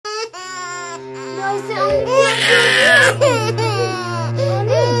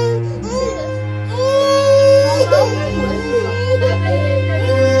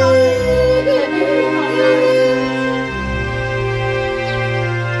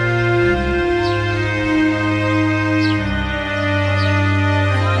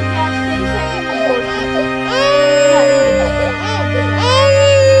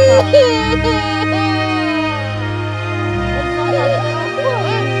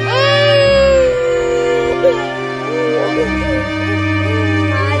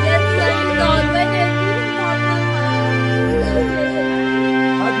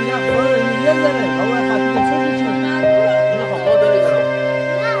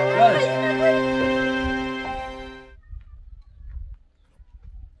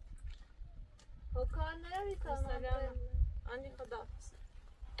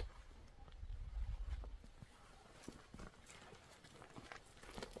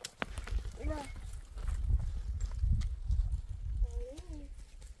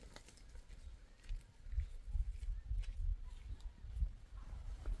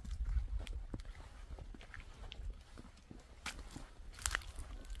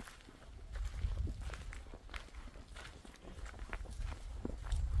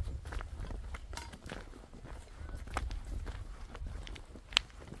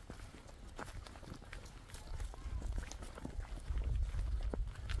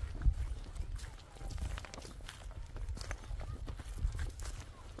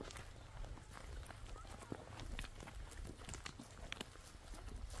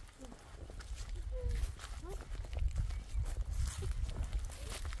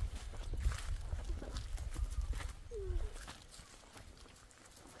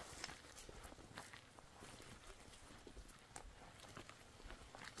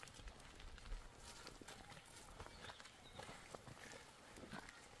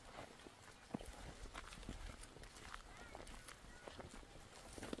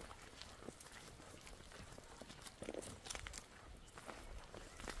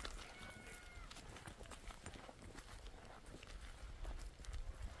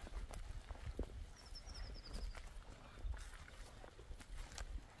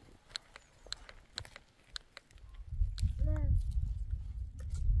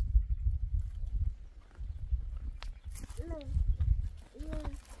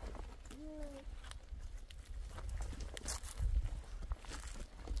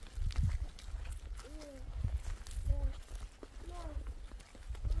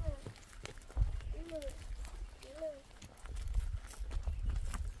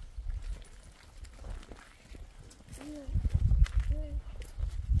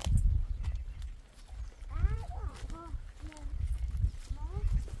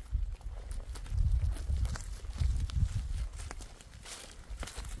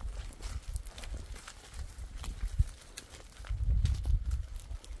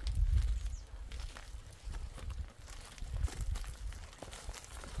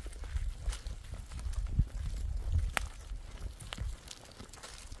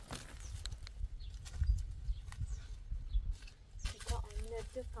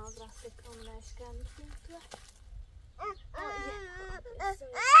Just can't rust it on my skin.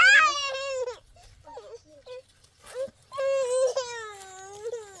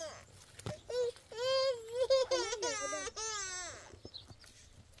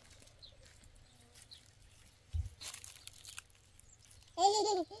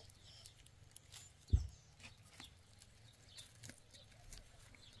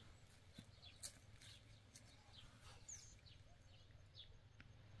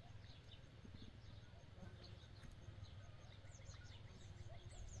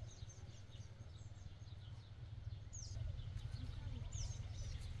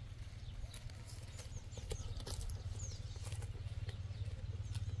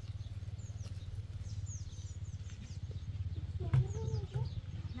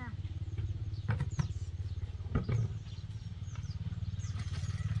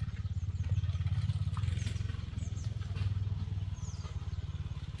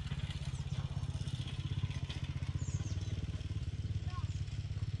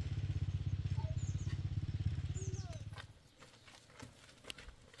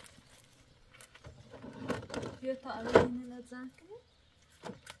 بیا تا الان لازم کنی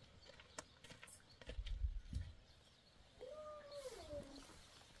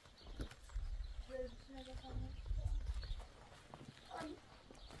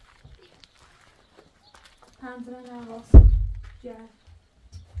پنجره نواس جر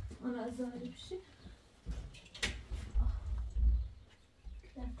اون ازاری بشی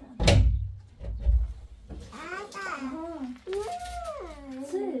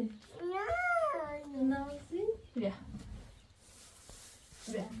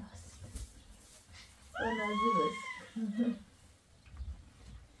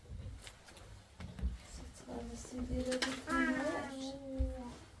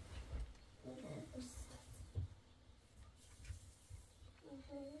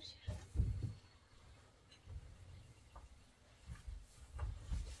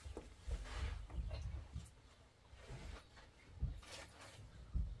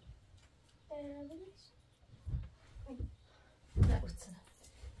نه utsana.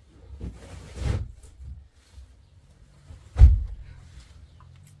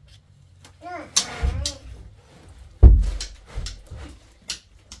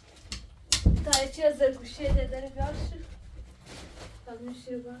 Dajcie zagusienie derwiarszy. Tam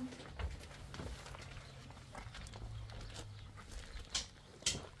się wam.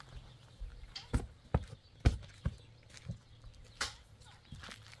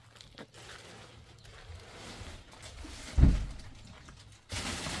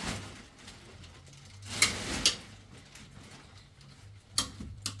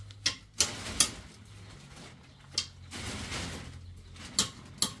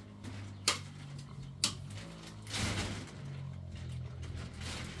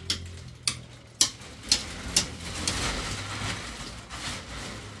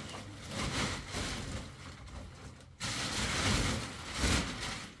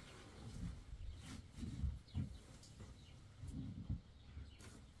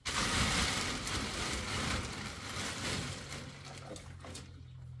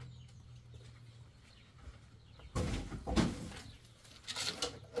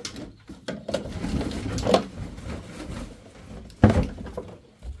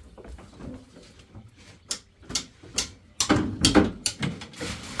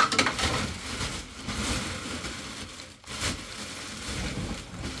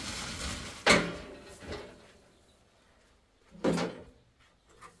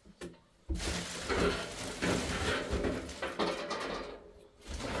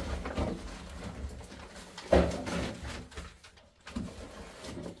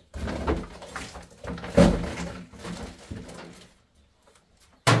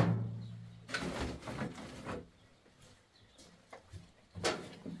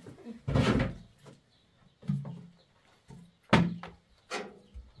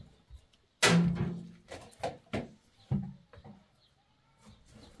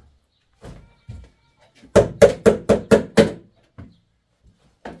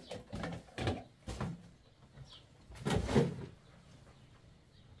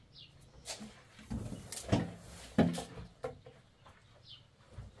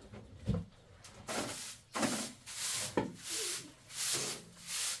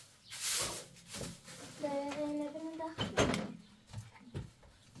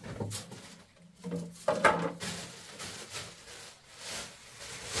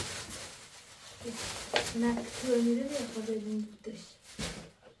 Na którym rybie powinien być.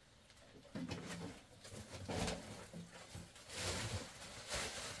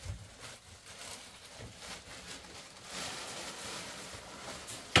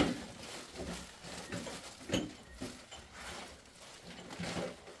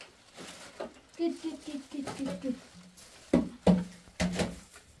 Git.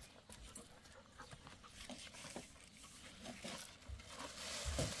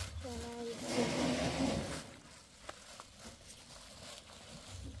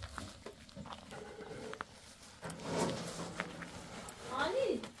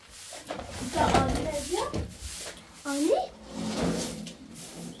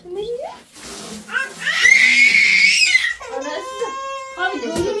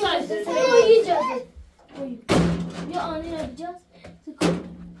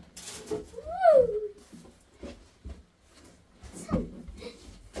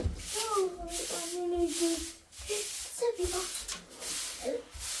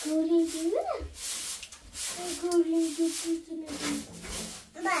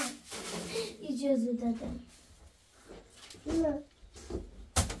 İcazı dedim. Ne?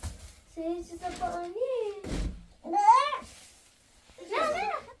 Sen size bani. Ne?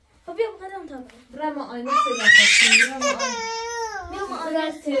 Abi bu kadar mı? Brama aynı şey yapıyorsun. Brama aynı. Ne ama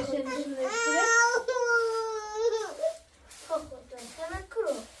aynı şey yapıyorsun. Hemen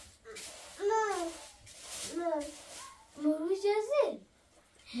kuru. Ne? Moru icazı.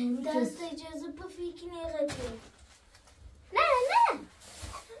 Derste icazı bu fikrini yaratıyor. Ne?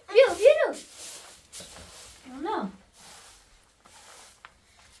 Yürü. Ana.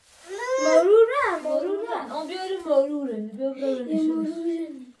 Marura. O biorę marurę.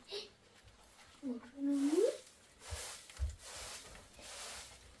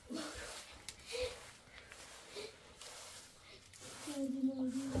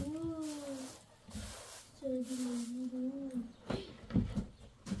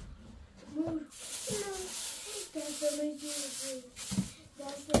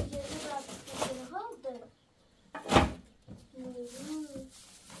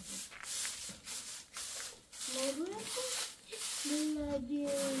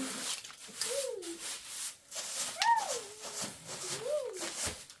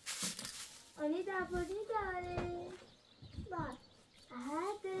 بودی داره بار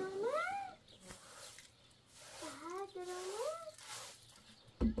درونه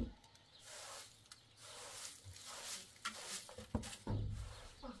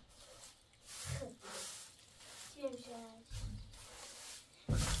چی میشه؟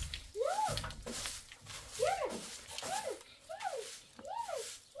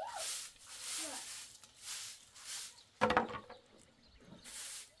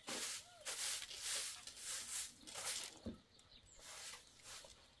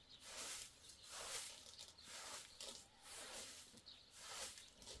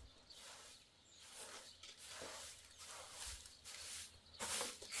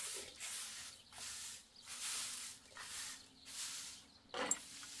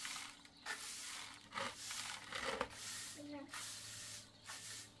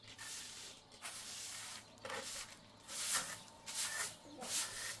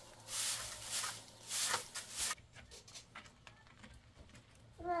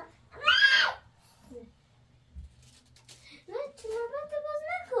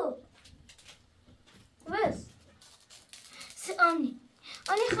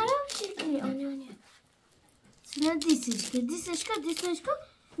 آنی خراب شکلی آنی سنا دیسش کن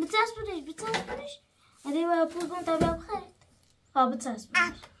بچسبونش اده باید پول کن تا بیا بخرید ها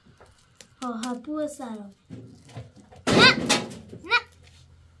بچسبونش ها پول سرام نه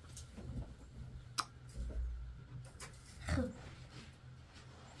خب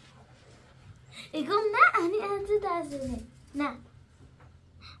ایگم نه آنی انتو دازنه نه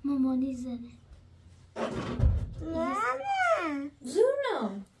مامانی زنه نه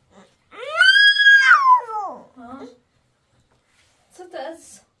زورنا Co to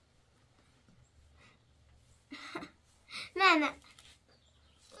jest? نه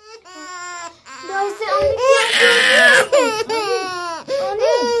daj se oni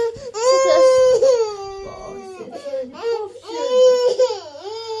co to jest?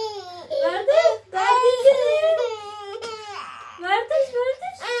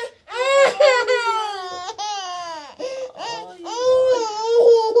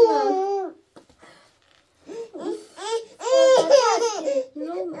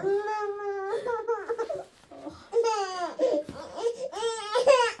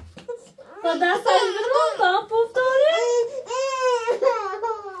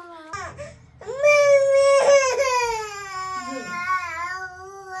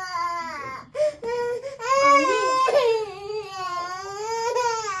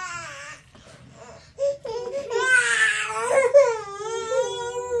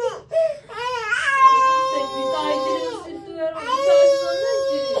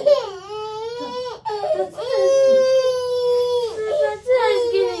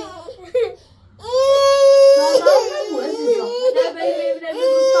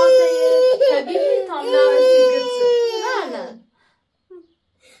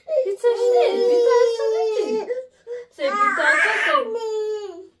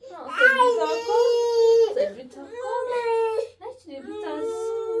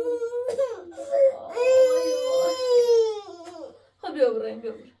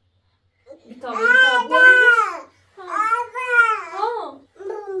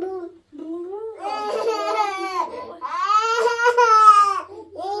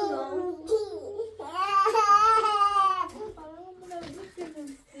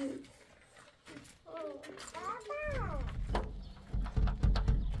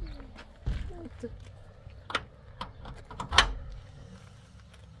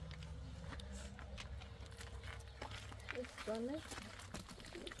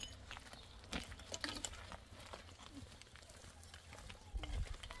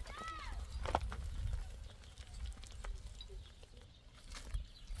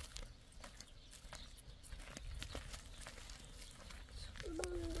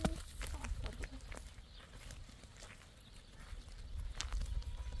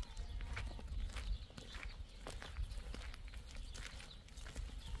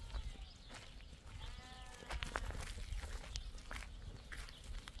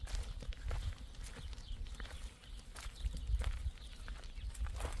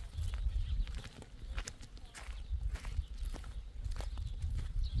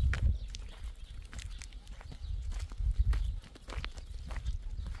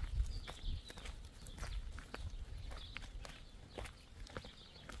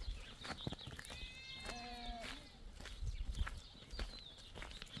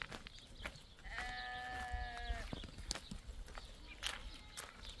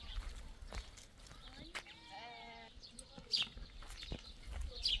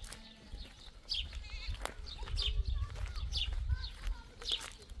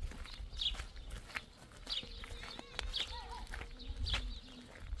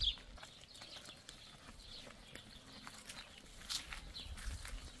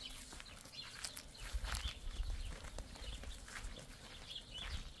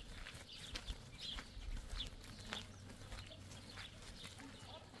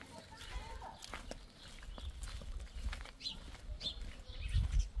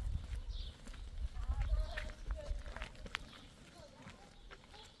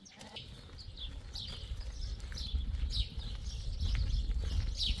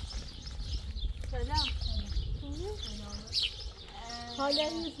 حالا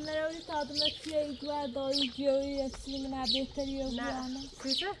yüzüne öyle tadına şey var doyuyor ya simine beteriyor yani.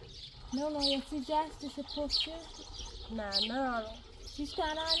 Size? Ne olur ya sıcak dışı postu. Ne. Hiç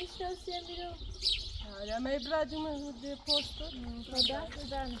taneniş nasıl biliyor? Ya me bradimı de posto.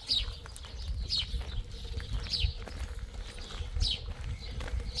 Kadar mı?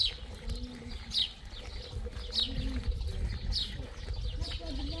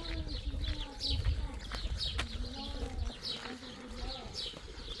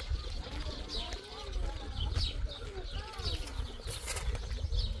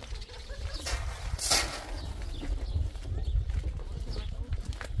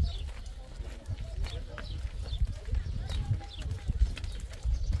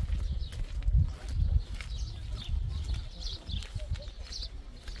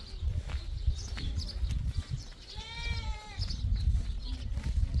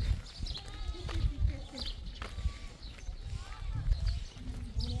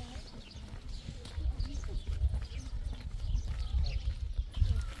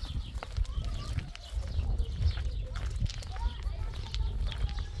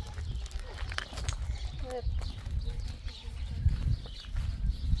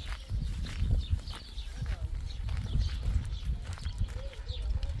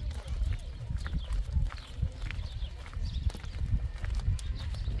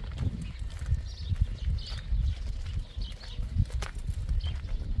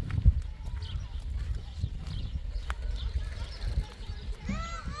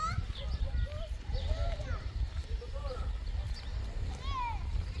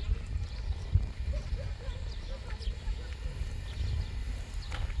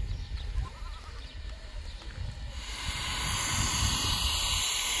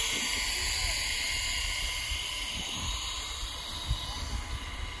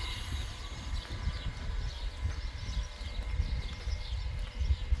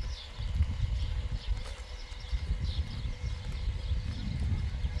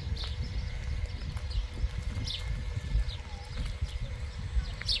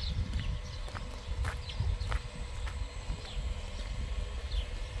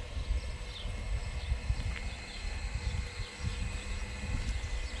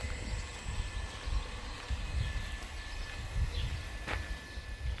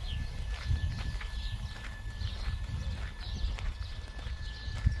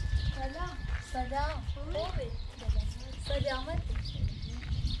 سلامت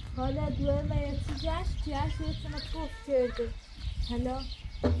حالا دوه میتی جشت یتونه پوست کرده حالا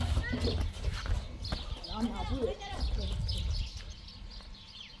نبود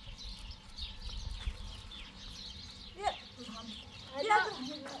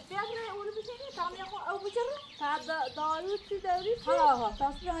دارو چی داری؟ ها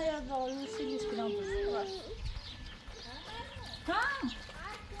تصبح یا دارو سیلیش کنم ها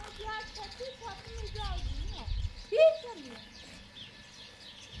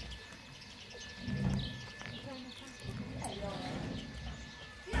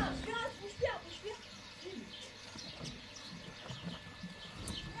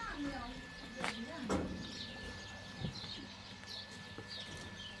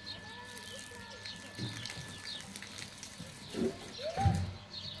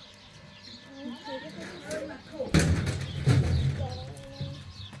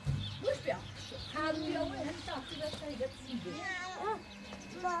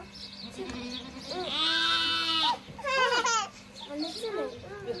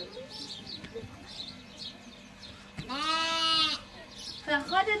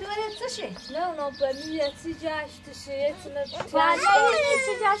خاله دوره چشه؟ نه اونا بمی یتی جشتشه یتونه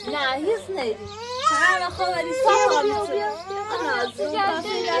نه هیچ نیدی همه خواهری ساقا میشه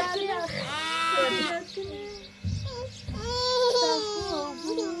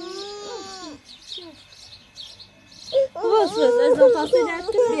بس از اون تحصیلات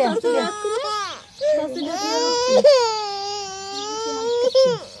کنی تحصیلات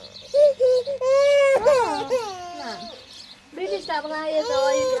بیلیش تبغه یه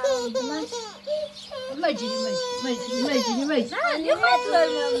دوایی بیارم مجی یه خواهد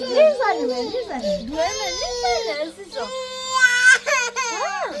دوی نیزنی دوی من عزیزم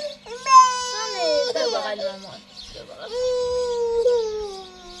سانه دو بغل مامان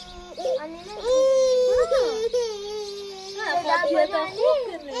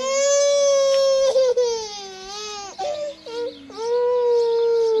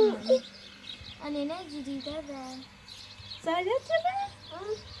Anne jadida be. Sayet be?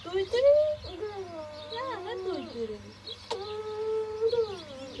 Duydun? Ya ne duydun?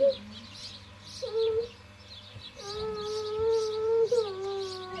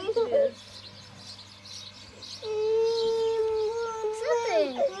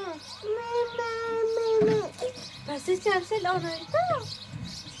 الانايتا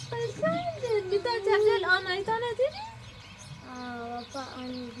بيتا تبدأ الانايتا نديني بابا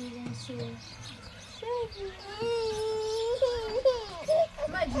أنا دیدم شیر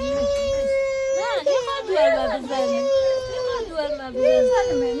ما جيت لا نخواد دور ما بزنه نخواد دور ما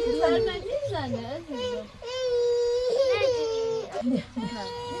بزنه دور ما بزنه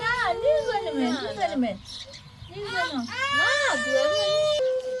نه نیزنه من نه دور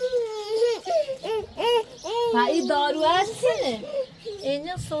ما این دارو هستینه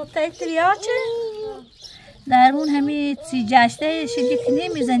اینجا صوتای تریاچه درمون همین سی جشته شدی که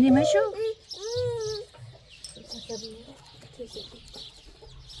نمیزنیمشو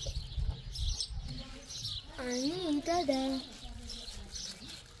آنی داده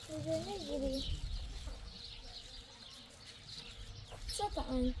نگیری چطور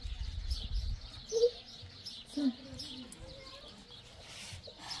آن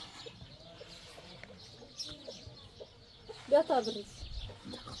بیا تا بریز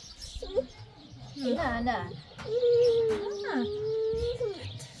نه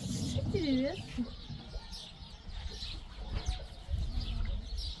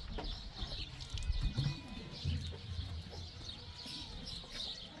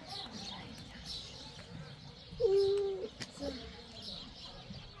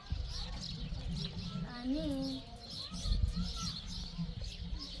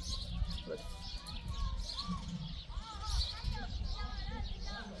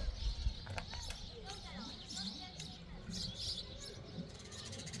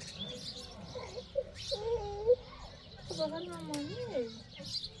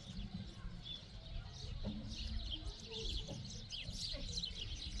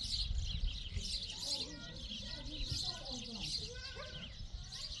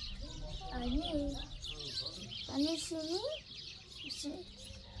آنی آنی شنی؟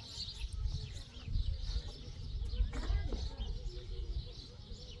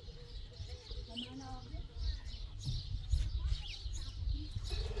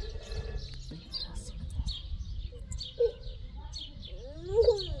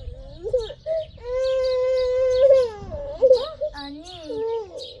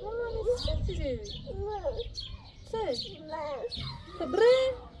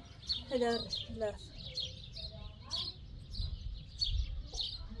 Afrin. Hello. Hello.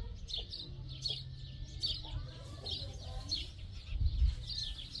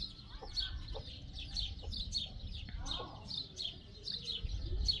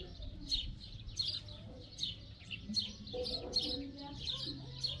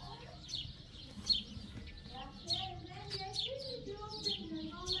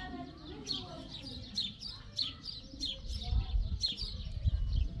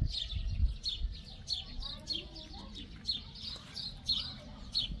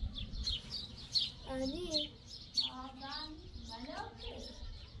 آنی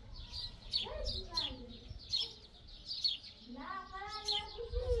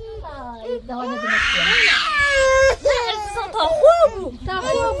دهانه بنفسه تا خوب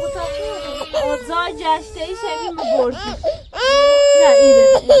آزا جشته ای شمیم بردی نه ایره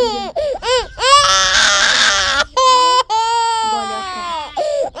بالا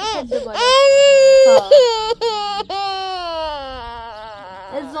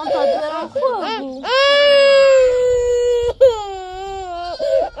ازان تا دورم خوب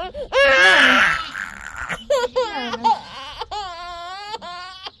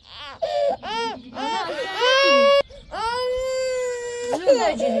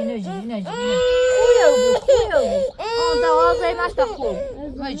نجی خوب آن دوازه مشتا خوب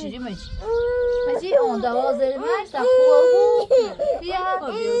مجی آن دوازه مشتا خوب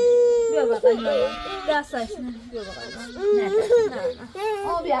بیا بقیل ماما دستش نه بیا بقیل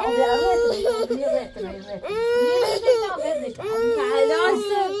ماما بیا خلاص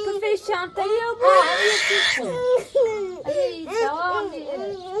كيفاش شنطة اليوم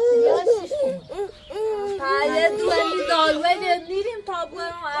هاي تولي دار وين نيرين طابور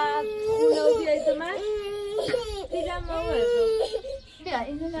مع خلو بيت ما إذا ما وين بیا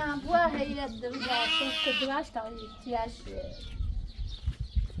اینو نه بوا هی دوزا که دواش تا تیاش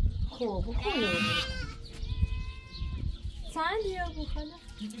خوب چند یا بخلا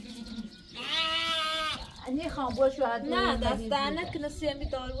انی خام باش و نه دستانه کنسیم بی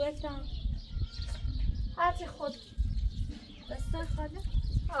دار وقتم هرچی خود دستان خاله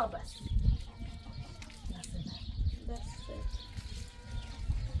بس بس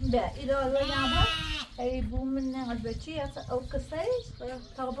بیا ایدار و نبا ای بو من از چی او قصهش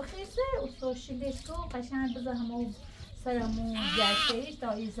تا بخیسه و سوشیلیش کو قشنگ بذار همو سرمو جشتهش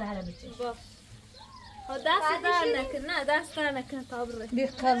تا این زهره بچش باش دست در نکن نه دست در نکن تا بره بی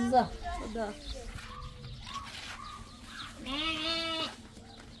قضا خدا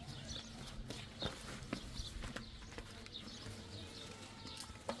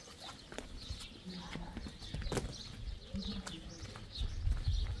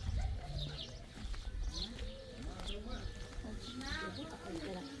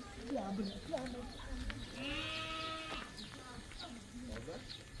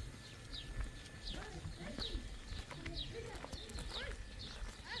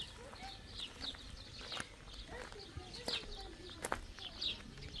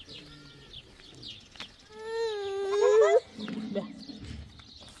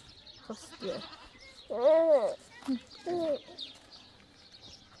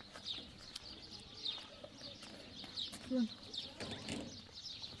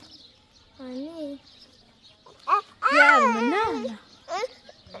Anne. Gelme ne?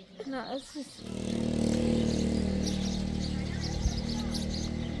 Nasıl?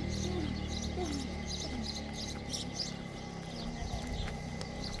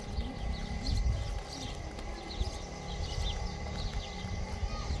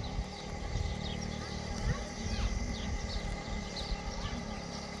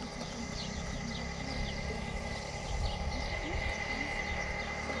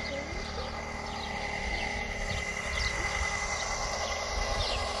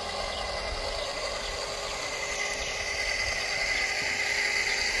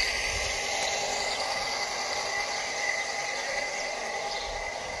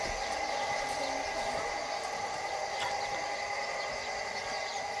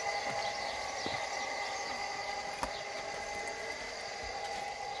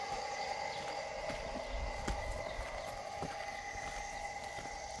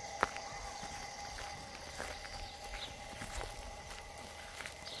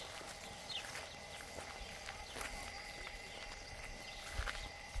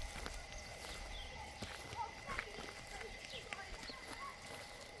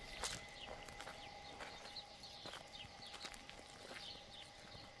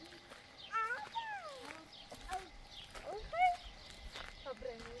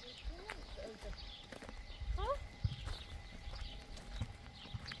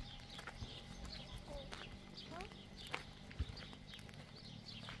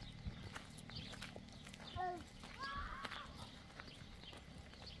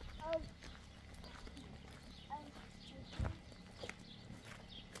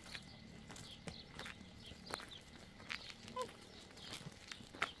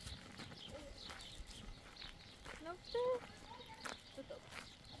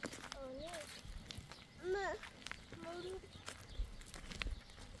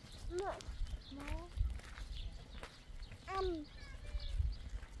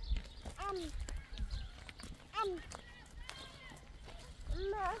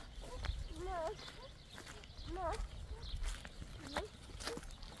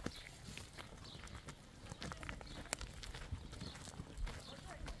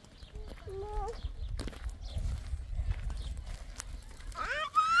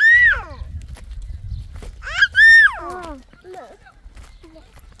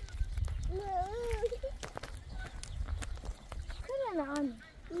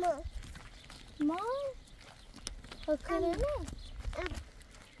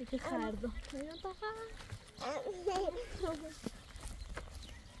 Che caldo.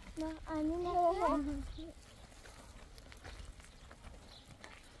 No, Annie no.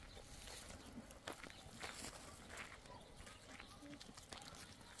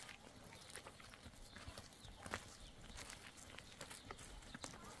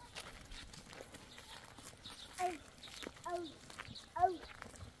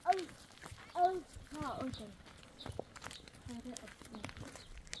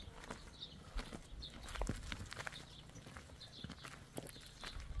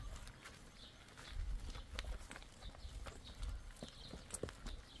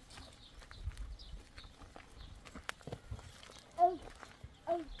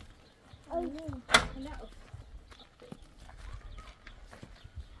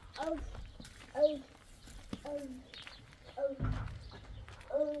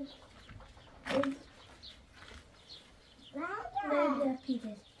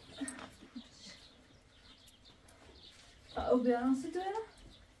 او بیارم سی دویره؟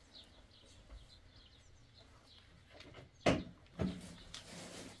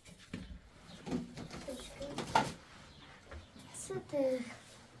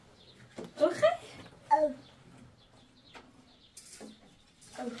 اوخی؟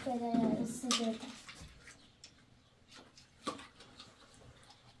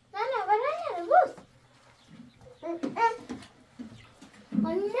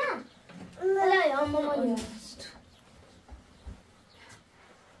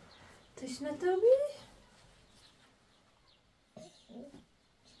 تشنه توی؟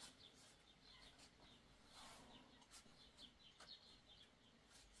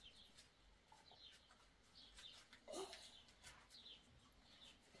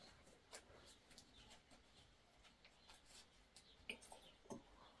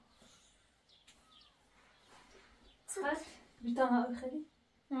 هست؟ بیتان ها بخری؟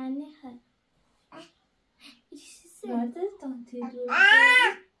 نه نخواه ایشیسه برده تانتی دور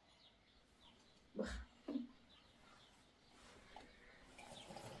بخ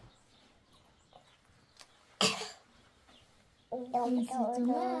این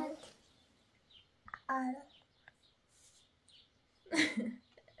سیتومت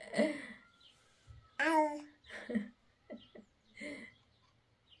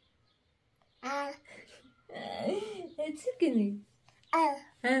چی کنی؟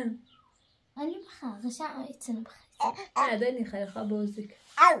 أنا بخاف غشاء إتنا بخاف عادني خير خبوزك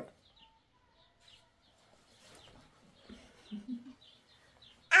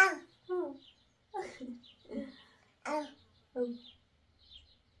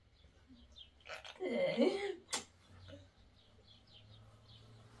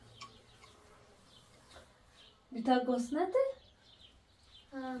بتا قصنته؟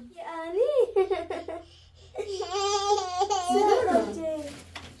 يعني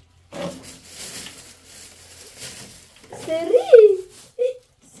سري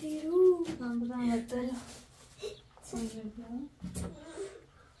سيرو نمبر داره سديا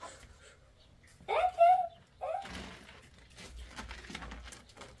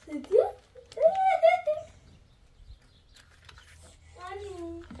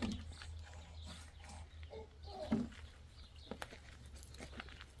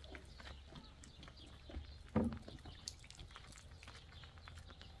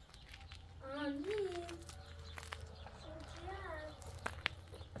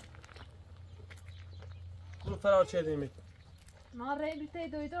فرار çevirdiğimi. مرة بيتي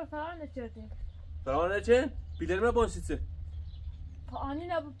دويدور فرعنا جردين فرار ne çevirdin? Bilerime bonşitsin. فأني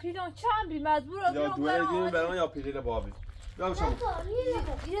نبو بيلون كان بمزبور Ya duvar edeyim ben ya pilere babi. Ya şam.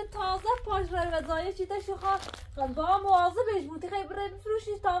 یه تازه پاش بر وزایه چی تا شخا با مواظبش بودی خیلی بره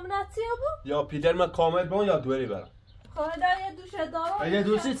بفروشی تامناتی بو Ya pilerime کامل بون ya duvarı ver. خواهی در یه دوشه دارم Eğer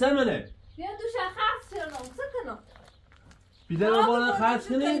dursun sen bana. یه دوشه خرس شدم سکنم Pilerime bana kaç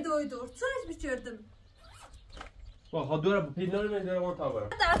بيتي günü? دويدور چونش بچردم Bak ha duvar bu pileri ben de bana tabi.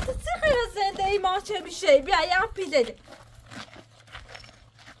 در تو چی خیلی زنده ای ما چه بیشه بیایم پیلری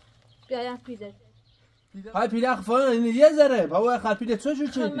بیایم پیلری Hay piler falan ne diye zere? Hava khal pile ço ço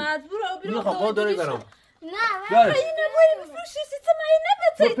ço. مجبور او Bunu بیرون kafa doğru verem. نه Gel. خیلی نبایی بفروشی سیتا من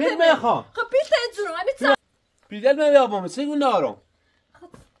Bu pil mi yakam? خب پیتا جونم امی Piler mi yapamam? Sen gün aram.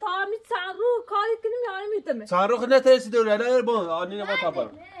 تامی چند رو کاری کنیم یاری میدمه Çarık ne tersi de öyle bon. Annene bana tabi.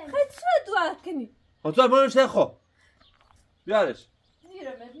 خیلی چه دوار کنی Ha tu bana şey xo. Biarış.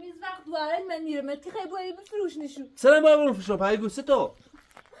 نیرمه میز وقت دواره من نیرمه تی خیلی بایی بفروش نشو Sen bana bunu fışo pay gusto to.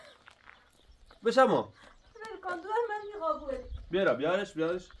 Beşamo. کن دوار من میقابل Biara biarış.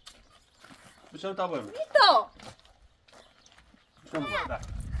 Beşam tabi. میتا Beşam da.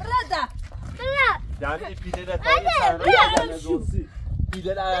 رده Yani pideler tabii çarık dosti.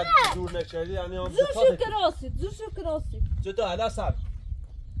 Pideler dur neşeli yani on زور شو کراسید زور شو کراسید چطور حالا سر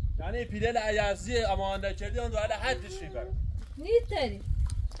یعنی پیدل عیازی امانده کردی اون حالا حدش میبره نیتری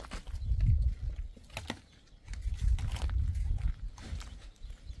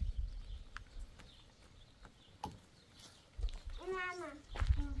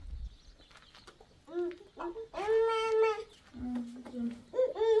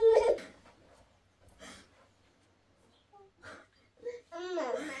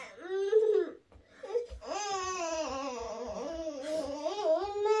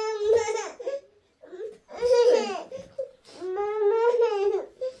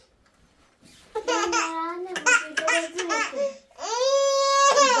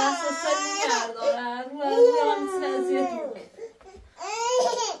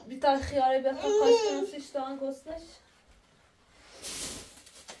خیاره بخواه کاشتون سیشتان گستش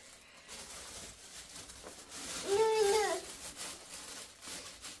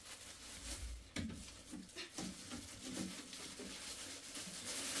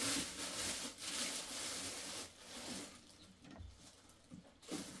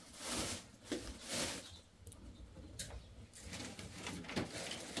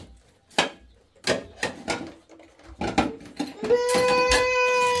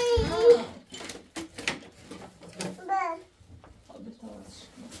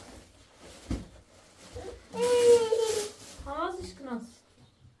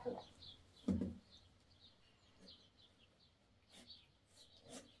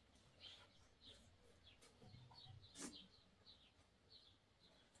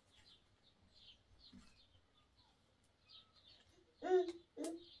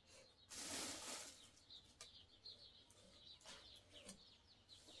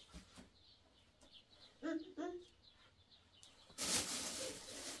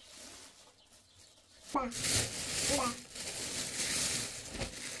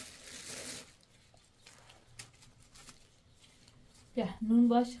بیا نون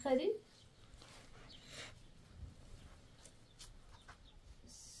باش خرید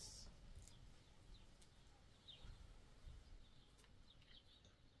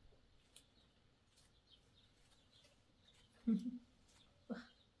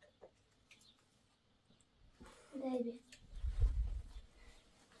Baby.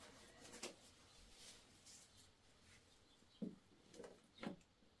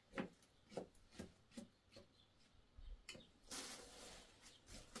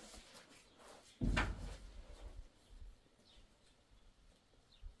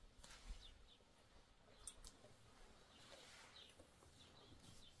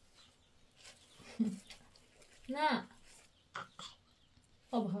 نه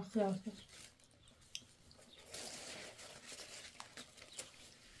آبها خیار کرد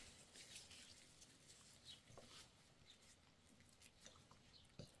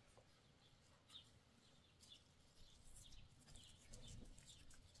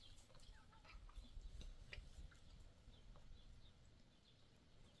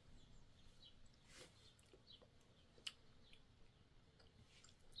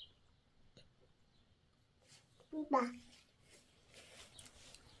Ba.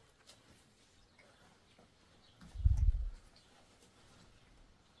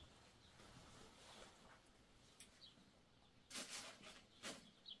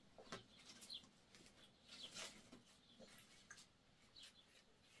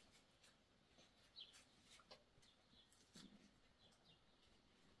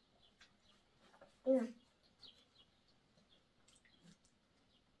 Yeah.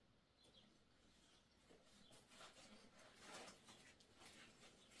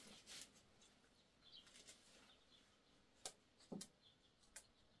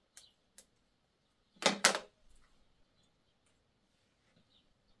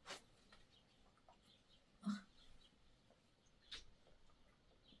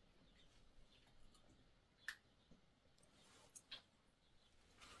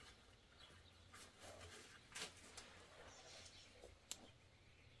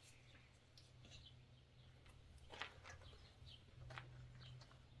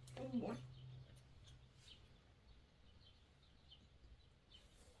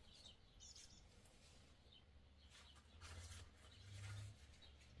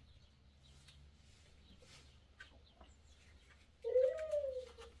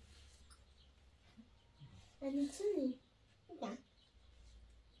 Anahita. Da.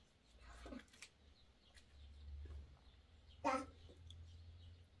 Da.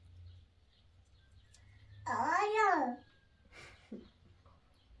 Aya.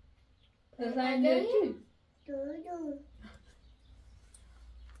 Sen gördün. Dudu.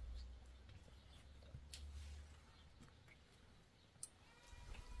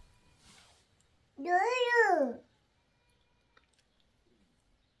 Dudu.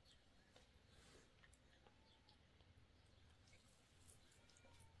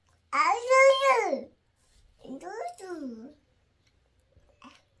 Ayı. Dudu.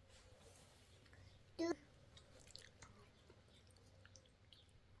 Dudu.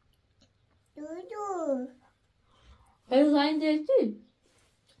 Sen gördün.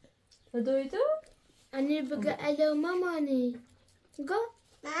 Duydu? Anne bugün alo mama ne? Go.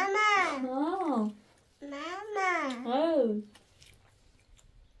 Mama. Aa. Mama. Oh.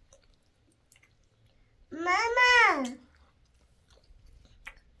 Mama.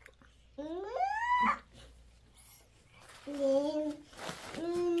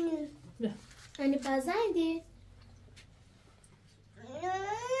 Anne pazardı.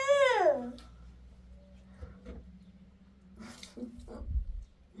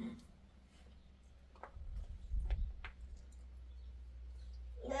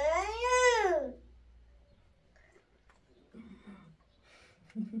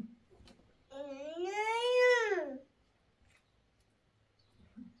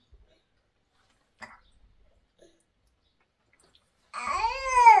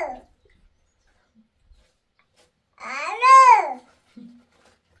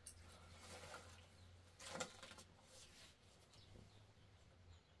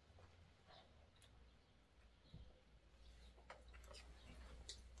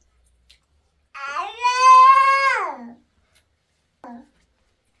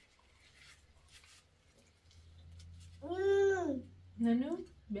 Nanu?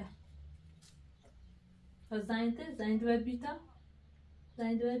 Bia. Zainte ve bita.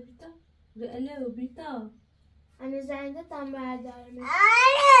 Zainte ve bita. Ve ele o bita. Anne sen de tam berdar mısın?